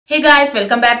Hey guys,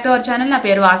 welcome back to our channel. Na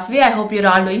peru Vasavi. I hope you're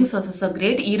all doing so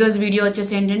great. Ee roju video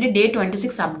vachesi entante day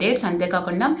 26 updates ante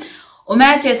kakunda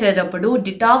Omad చేసేటప్పుడు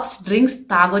detox drinks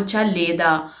తాగొచ్చా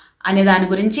లేదా అనే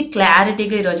దాని గురించి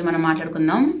క్లారిటీగా ఈ రోజు మనం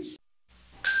మాట్లాడుకుందాం.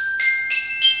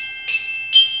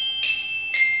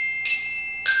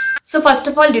 So first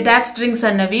of all detox drinks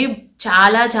అన్నవి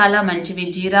చాలా మంచివి.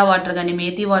 జీరా వాటర్ గాని,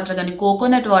 మేతి వాటర్ గాని,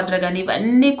 కోకోనట్ వాటర్ గాని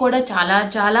ఇవన్నీ కూడా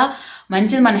చాలా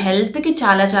మంచిది. మన హెల్త్ కి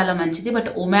చాలా మంచిది. బట్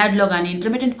ఒమాడ్ లో గానీ,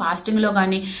 ఇంటర్మీడియట్ ఫాస్టింగ్ లో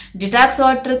గానీ డిటాక్స్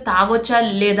వాటర్ తాగొచ్చా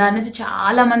లేదా అనేది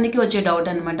చాలా మందికి వచ్చే డౌట్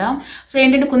అనమాట. సో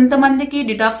ఏంటంటే కొంతమందికి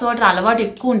డిటాక్స్ వాటర్ అలవాటు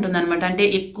ఎక్కువ ఉంటుంది అనమాట. అంటే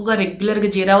ఎక్కువగా రెగ్యులర్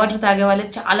గా జీరా వాటర్ తాగే వాళ్ళే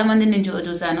చాలా మందిని నేను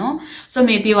చూసాను. సో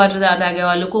మేతి వాటర్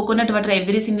తాగేవాళ్ళు, coconut water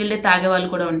every single day తాగే వాళ్ళు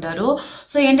కూడా ఉంటారు.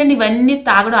 సో ఏంటంటే ఇవన్నీ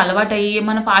తాగడం అలవాటు అయ్యి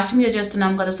మనం ఫాస్టింగ్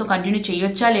చేస్తున్నాం కదా, సో కంటిన్యూ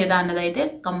చేయొచ్చా లేదా అన్నది అయితే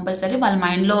కంపల్సరీ వాళ్ళ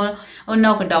మైండ్ లో ఉన్న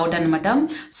ఒక డౌట్ అనమాట.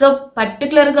 సో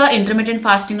పర్టికులర్ గా ఇంటర్మీడియట్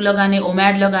ఫాస్టింగ్ లో గానీ,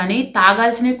 ఒమాడ్ లో గానీ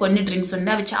తాగాల్సినవి కొన్ని డ్రింక్స్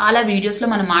ఉన్నాయి. అవి చాలా వీడియోస్ లో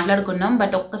మనం మాట్లాడుకున్నాం.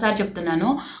 బట్ ఒక్కసారి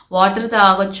చెప్తున్నాను, వాటర్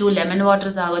తాగొచ్చు, లెమన్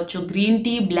వాటర్ తాగొచ్చు, green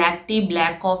tea,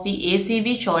 black coffee,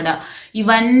 ఏసీవి, soda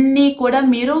ఇవన్నీ కూడా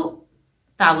మీరు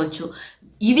తాగొచ్చు.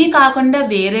 ఇవి కాకుండా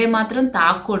వేరే మాత్రం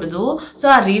తాగకూడదు. సో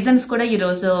ఆ రీజన్స్ కూడా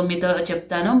ఈరోజు మీతో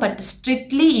చెప్తాను. బట్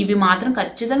స్ట్రిక్ట్లీ ఇవి మాత్రం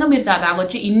ఖచ్చితంగా మీరు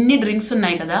తాగొచ్చు. ఇన్ని డ్రింక్స్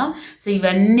ఉన్నాయి కదా, సో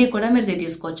ఇవన్నీ కూడా మీరు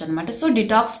తీసుకోవచ్చు అనమాట. సో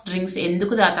డిటాక్స్ డ్రింక్స్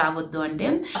ఎందుకు తాగొద్దు అంటే,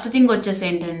 ఫస్ట్ థింగ్ వచ్చేసి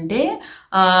ఏంటంటే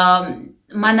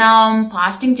మనం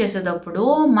ఫాస్టింగ్ చేసేటప్పుడు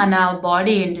మన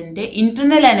బాడీ ఏంటంటే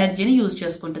ఇంటర్నల్ ఎనర్జీని యూజ్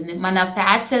చేసుకుంటుంది. మన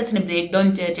ఫ్యాట్ సెల్స్ని బ్రేక్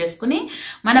డౌన్ చేసుకుని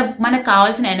మనకు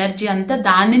కావాల్సిన ఎనర్జీ అంతా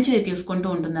దాని నుంచి తీసుకుంటూ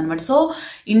ఉంటుంది అనమాట. సో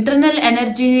ఇంటర్నల్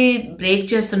ఎనర్జీ బ్రేక్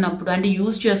చేస్తున్నప్పుడు, అంటే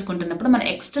యూజ్ చేసుకుంటున్నప్పుడు మన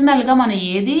ఎక్స్టర్నల్గా మనం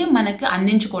ఏది మనకి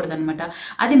అందించకూడదు అనమాట.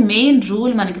 అది మెయిన్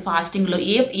రూల్ మనకి ఫాస్టింగ్లో.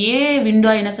 ఏ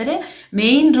విండో అయినా సరే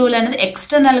మెయిన్ రూల్ అనేది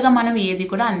ఎక్స్టర్నల్గా మనం ఏది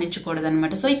కూడా అందించకూడదు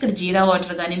అనమాట. సో ఇక్కడ జీరా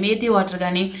వాటర్ కానీ, మేతి వాటర్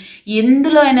కానీ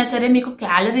ఎందులో అయినా సరే మీకు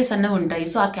క్యాలరీస్ అన్నవి ఉంటాయి.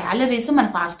 సో ఆ క్యాలరీస్ మన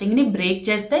ఫాస్టింగ్ ని బ్రేక్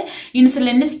చేస్తే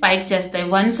ఇన్సులిన్ ని స్పైక్ చేస్తాయి.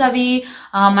 వన్స్ అవి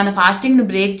మన ఫాస్టింగ్ ని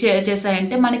బ్రేక్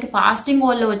చేసాయంటే మనకి ఫాస్టింగ్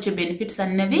వల్ల వచ్చే బెనిఫిట్స్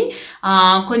అన్నవి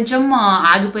కొంచెం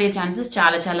ఆగిపోయే ఛాన్సెస్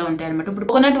చాలా ఉంటాయి అనమాట. ఇప్పుడు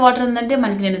కోకోనట్ వాటర్ ఉందంటే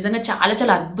మనకి నిజంగా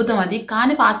చాలా అద్భుతం అది.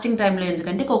 కానీ ఫాస్టింగ్ టైంలో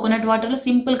ఎందుకంటే కోకోనట్ వాటర్ లో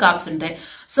సింపుల్ కార్బ్స్ ఉంటాయి.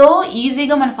 సో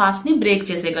ఈజీగా మన ఫాస్ట్ ని బ్రేక్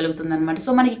చేసేయగలుగుతుంది అనమాట.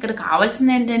 సో మనకి ఇక్కడ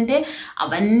కావాల్సింది ఏంటంటే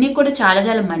అవన్నీ కూడా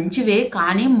చాలా మంచివే.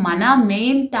 కానీ మన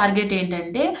మెయిన్ టార్గెట్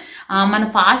ఏంటంటే మన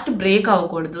ఫాస్ట్ బ్రేక్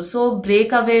అవ్వకూడదు. సో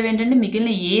బ్రేక్ అవ్వేవి ఏంటంటే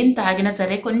మిగిలిన ఏం తాగినా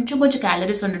సరే కొంచెం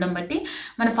క్యాలరీస్ ఉండడం బట్టి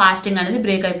మన ఫాస్టింగ్ అనేది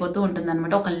బ్రేక్ అయిపోతూ ఉంటుంది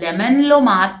అనమాట. ఒక లెమన్ లో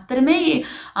మాత్రమే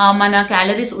మన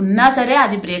క్యాలరీస్ ఉన్నా సరే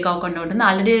అది బ్రేక్ అవ్వకుండా ఉంటుంది.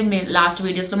 ఆల్రెడీ లాస్ట్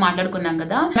వీడియోస్ లో మాట్లాడుకున్నాం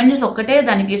కదా, లెమన్ జ్యూస్ ఒక్కటే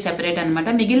దానికి సెపరేట్ అనమాట.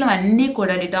 మిగిలినవన్నీ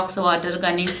కూడా డిటాక్స్ వాటర్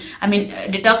కానీ,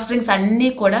 డిటాక్స్ డ్రింక్స్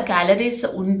అన్ని కూడా క్యాలరీస్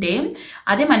ఉంటే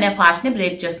అది మన ఫాస్ట్ ని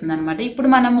బ్రేక్ చేస్తుంది అనమాట. ఇప్పుడు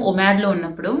మనం ఒమాడ్ లో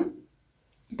ఉన్నప్పుడు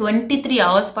 23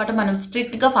 hours పాటు మనం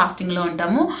స్ట్రిక్ట్ గా ఫాస్టింగ్ లో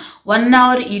ఉంటాము. 1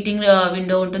 hour ఈటింగ్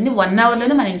విండో ఉంటుంది. 1 hour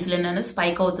లోనే మన ఇన్సులిన్ అనేది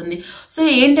స్పైక్ అవుతుంది. సో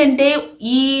ఏంటంటే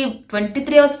ఈ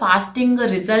 23 hours ఫాస్టింగ్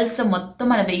రిజల్ట్స్ మొత్తం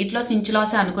మన వెయిట్ లాస్, ఇంచ్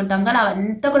లాస్ అనుకుంటాం కానీ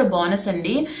అవంతా కూడా బోనస్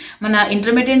అండి. మన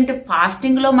ఇంటర్మీడియట్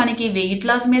ఫాస్టింగ్ లో మనకి వెయిట్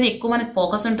లాస్ మీద ఎక్కువ మనకి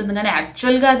ఫోకస్ ఉంటుంది కానీ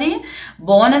యాక్చువల్ గా అది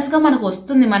బోనస్ గా మనకు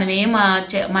వస్తుంది.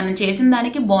 మనం చేసిన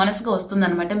దానికి బోనస్ గా వస్తుంది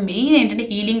అనమాట. మెయిన్ ఏంటంటే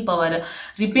హీలింగ్ పవర్,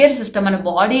 రిపేర్ సిస్టమ్. మన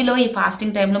బాడీలో ఈ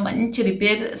ఫాస్టింగ్ టైంలో మంచి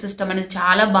రిపేర్ సిస్టమ్ అనేది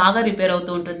చాలా బాగా రిపేర్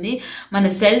అవుతూ ఉంటుంది. మన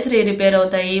సెల్స్ రిపేర్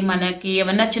అవుతాయి. మనకి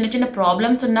ఏమన్నా చిన్న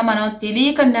ప్రాబ్లమ్స్ ఉన్నా మనం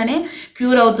తెలియకుండానే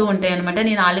క్యూర్ అవుతూ ఉంటాయి అనమాట.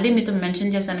 నేను ఆల్రెడీ మీతో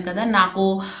మెన్షన్ చేశాను కదా, నాకు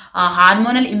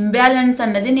హార్మోనల్ ఇంబ్యాలెన్స్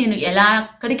అన్నది నేను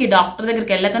ఎక్కడికి డాక్టర్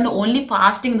దగ్గరికి వెళ్ళకుండా ఓన్లీ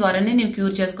ఫాస్టింగ్ ద్వారానే నేను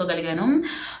క్యూర్ చేసుకోగలిగాను.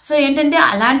 సో ఏంటంటే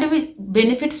అలాంటివి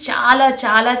బెనిఫిట్స్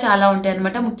చాలా ఉంటాయి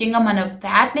అనమాట. ముఖ్యంగా మన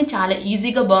ఫ్యాట్ ని చాలా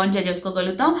ఈజీగా బర్న్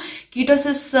చేసుకోగలుగుతాం.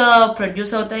 కీటోసిస్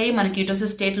ప్రొడ్యూస్ అవుతాయి. మన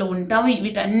కీటోసిస్ స్టేట్ లో ఉంటాము.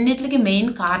 వీటన్నిటికి మెయిన్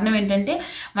కారణం ఏంటంటే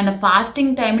మన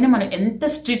ఫాస్టింగ్ టైంని మనం ఎంత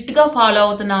స్ట్రిక్ట్ గా ఫాలో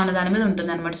అవుతున్నాం అన్న దాని మీద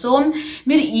ఉంటుంది అనమాట. సో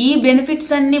మీరు ఈ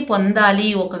బెనిఫిట్స్ అన్ని పొందాలి,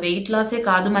 ఒక వెయిట్ లాసే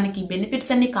కాదు, మనకి ఈ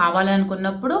బెనిఫిట్స్ అన్ని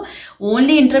కావాలనుకున్నప్పుడు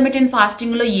ఓన్లీ ఇంటర్మీడియట్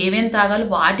ఫాస్టింగ్ లో ఏమేం తాగాలి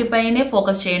వాటిపైనే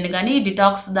ఫోకస్ చేయండి. కానీ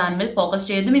డిటాక్స్ దాని మీద ఫోకస్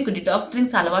చేయొద్దు. మీకు డిటాక్స్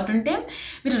డ్రింక్స్ అలవాటు ఉంటే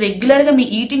మీరు రెగ్యులర్ గా మీ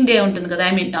ఈటింగ్ డే ఉంటుంది కదా,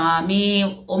 మీ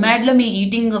ఒమాడ్ లో మీ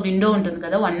ఈటింగ్ విండో ఉంటుంది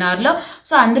కదా 1 hour లో,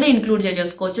 సో అందులో ఇంక్లూడ్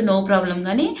చేసుకోవచ్చు, నో ప్రాబ్లం.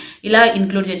 కానీ ఇలా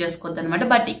ఇంక్లూడ్ చేసుకోవద్దు అనమాట.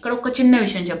 బట్ ఇక్కడ ఒక చిన్న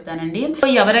విషయం చెప్తానండి.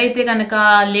 ఎవరైతే కనుక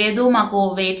లేదు మాకు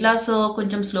వెయిట్ లాస్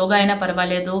కొంచెం స్లోగా అయినా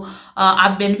పర్వాలేదు, ఆ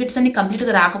బెనిఫిట్స్ అన్ని కంప్లీట్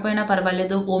గా రాకపోయినా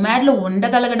పర్వాలేదు, ఒమాడ్ లో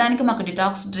ఉండగలగడానికి మాకు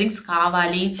డిటాక్స్ డ్రింక్స్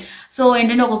కావాలి, సో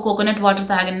ఏంటంటే ఒక కోకోనట్ వాటర్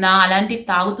తాగినా అలాంటివి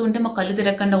తాగుతూ ఉంటే మాకు కళ్ళు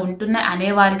తిరగకుండా ఉంటున్నాయి అనే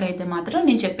వారికి అయితే మాత్రం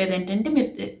నేను చెప్పేది ఏంటంటే మీరు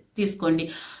తీసుకోండి.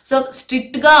 సో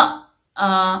స్ట్రిక్ట్ గా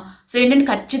సో ఏంటంటే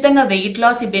ఖచ్చితంగా వెయిట్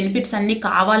లాస్ ఈ బెనిఫిట్స్ అన్నీ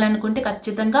కావాలనుకుంటే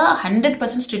ఖచ్చితంగా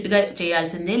 100% స్ట్రిక్ట్గా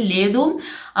చేయాల్సిందే. లేదు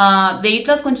వెయిట్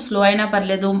లాస్ కొంచెం స్లో అయినా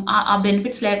పర్లేదు, ఆ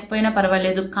బెనిఫిట్స్ లేకపోయినా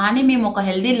పర్వాలేదు, కానీ మేము ఒక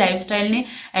హెల్దీ లైఫ్ స్టైల్ని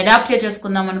అడాప్ట్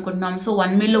చేసుకుందాం అనుకుంటున్నాం. సో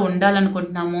 1 మీల్లో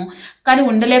ఉండాలనుకుంటున్నాము కానీ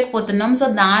ఉండలేకపోతున్నాం. సో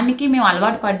దానికి మేము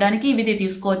అలవాటు పడడానికి ఇవి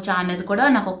తీసుకోవచ్చా అనేది కూడా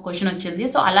నాకు ఒక క్వశ్చన్ వచ్చింది.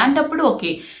 సో అలాంటప్పుడు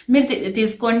ఓకే మీరు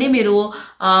తీసుకోండి. మీరు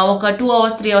ఒక 2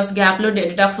 hours 3 hours గ్యాప్లో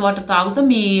డిటాక్స్ వాటర్ తాగుతూ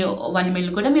మీ 1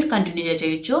 మీల్ కూడా మీరు కంటిన్యూ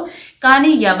చేయొచ్చు. కానీ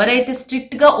ఎవరైతే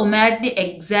స్ట్రిక్ట్గా ఒమాడ్ని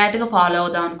ఎగ్జాక్ట్గా ఫాలో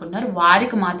అవుదాం అనుకుంటున్నారో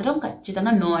వారికి మాత్రం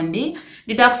ఖచ్చితంగా నో అండి.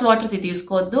 డిటాక్స్ వాటర్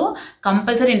తీసుకోవద్దు.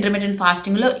 కంపల్సరీ ఇంటర్మీడియట్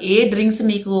ఫాస్టింగ్లో ఏ డ్రింక్స్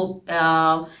మీకు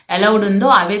అలౌడ్ ఉందో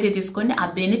అవే తీసుకోండి. ఆ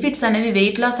బెనిఫిట్స్ అనేవి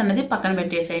వెయిట్ లాస్ అనేది పక్కన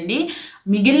పెట్టేసేయండి.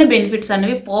 మిగిలిన బెనిఫిట్స్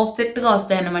అనేవి పర్ఫెక్ట్గా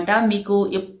వస్తాయి అన్నమాట. మీకు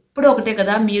ఎప్పుడు ఒకటే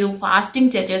కదా, మీరు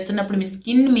ఫాస్టింగ్ చేస్తున్నప్పుడు మీ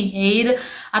స్కిన్, మీ హెయిర్,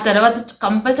 ఆ తర్వాత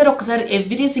కంపల్సరీ ఒకసారి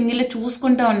ఎవ్రీ సింగిల్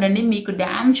చూసుకుంటూ ఉండండి. మీకు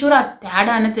డ్యామ్ షూర్ ఆ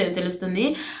తేడా అనేది తెలుస్తుంది.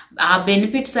 ఆ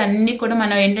బెనిఫిట్స్ అన్నీ కూడా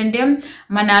మనం ఏంటంటే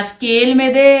మన స్కేల్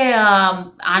మీదే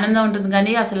ఆనందం ఉంటుంది,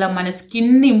 కానీ అసలు మన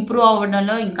స్కిన్ ఇంప్రూవ్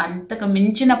అవ్వడంలో ఇంకా అంతకు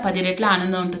మించిన 10 రెట్ల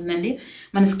ఆనందం ఉంటుందండి.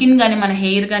 మన స్కిన్ కానీ మన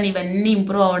హెయిర్ కానీ ఇవన్నీ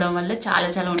ఇంప్రూవ్ అవ్వడం వల్ల చాలా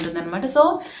చాలా ఉంటుంది అనమాట. సో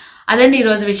అదండి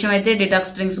ఈరోజు విషయం అయితే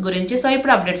డిటాక్స్ డ్రింక్స్ గురించి. సో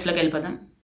ఇప్పుడు అప్డేట్స్లోకి వెళ్ళిపోదాం.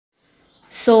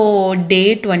 సో డే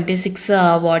 26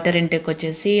 వాటర్ ఇంటేక్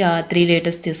వచ్చేసి 3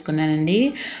 లీటర్స్ తీసుకున్నానండి.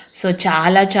 సో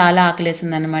చాలా చాలా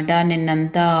ఆకలేసింది అనమాట.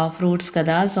 నిన్నంతా ఫ్రూట్స్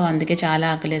కదా, సో అందుకే చాలా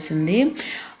ఆకలేసింది.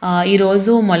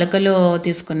 ఈరోజు మొలకలు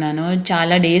తీసుకున్నాను.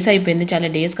 చాలా డేస్ అయిపోయింది, చాలా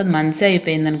డేస్ కదా మంత్సే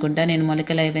అయిపోయింది అనుకుంటా నేను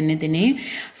మొలకలు అవన్నీ తిని.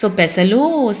 సో పెసలు,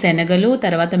 శనగలు,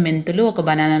 తర్వాత మెంతులు, ఒక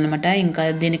బనానా అనమాట. ఇంకా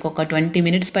దీనికి ఒక 20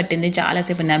 minutes పట్టింది.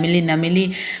 చాలాసేపు నమిలి నమిలి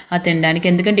తినడానికి,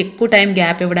 ఎందుకంటే ఎక్కువ టైం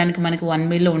గ్యాప్ ఇవ్వడానికి మనకి 1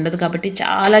 మీల్లో ఉండదు కాబట్టి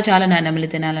చాలా చాలా నమిలి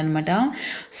తినాలన్నమాట.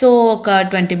 సో ఒక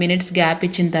 20 minutes గ్యాప్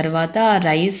ఇచ్చిన తర్వాత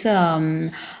రైస్,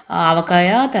 ఆవకాయ,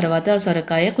 తర్వాత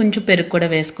సొరకాయ, కొంచెం పెరుగు కూడా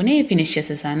వేసుకుని ఫినిష్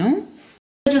చేసేసాను.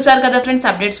 చూసారు కదా ఫ్రెండ్స్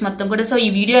అప్డేట్స్ మొత్తం కూడా. సో ఈ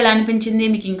వీడియో ఎలా అనిపించింది,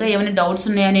 మీకు ఇంకా ఏమైనా డౌట్స్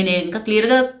ఉన్నాయా, నేను ఇంకా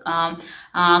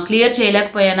క్లియర్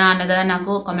చేయలేకపోయానా అన్నదా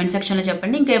నాకు కామెంట్ సెక్షన్లో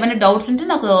చెప్పండి. ఇంకా ఏమైనా డౌట్స్ ఉంటే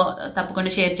నాకు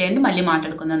తప్పకుండా షేర్ చేయండి, మళ్ళీ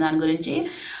మాట్లాడుకుందాం దాని గురించి.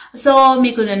 సో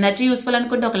మీకు నచ్చి యూస్ఫుల్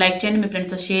అనుకుంటే ఒక లైక్ చేయండి, మీ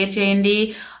ఫ్రెండ్స్తో షేర్ చేయండి.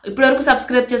 ఇప్పటివరకు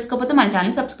సబ్స్క్రైబ్ చేసుకోకపోతే మన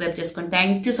ఛానల్ సబ్స్క్రైబ్ చేసుకోండి.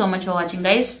 Thank you so much for watching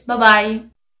guys. Bye.